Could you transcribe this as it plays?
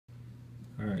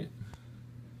Alright,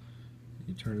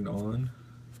 you turn it on,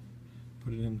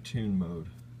 put it in tune mode,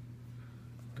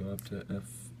 go up to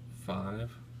F5,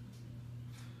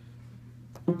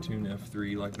 tune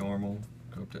F3 like normal,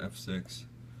 go up to F6,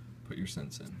 put your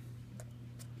sense in.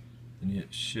 Then you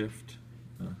hit Shift,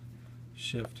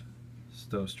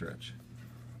 stow stretch.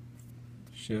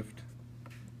 Shift,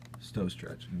 stow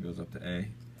stretch. And it goes up to A.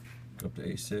 Go up to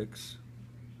A6,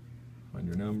 find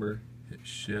your number, hit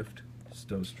Shift,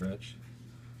 stow stretch.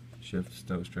 Shift,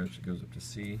 stow stretch, it goes up to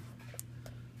C.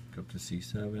 Go up to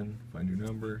C7, find your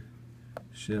number,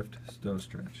 Shift, stow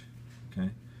stretch.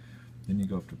 Okay? Then you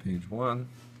go up to page 1,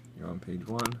 you're on page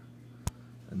 1,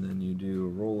 and then you do a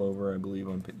rollover, I believe,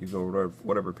 you go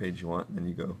whatever page you want, and then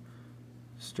you go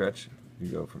stretch, you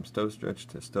go from stow stretch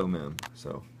to stow mem.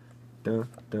 So, dun,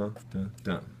 dun, dun,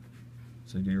 dun.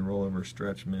 So you do your rollover,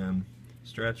 stretch mem,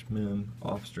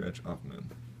 off stretch, off mem.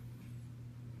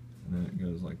 And then it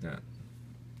goes like that.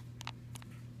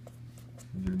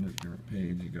 You're in a different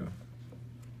page, you go.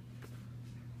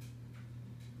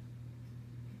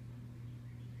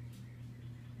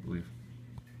 I believe.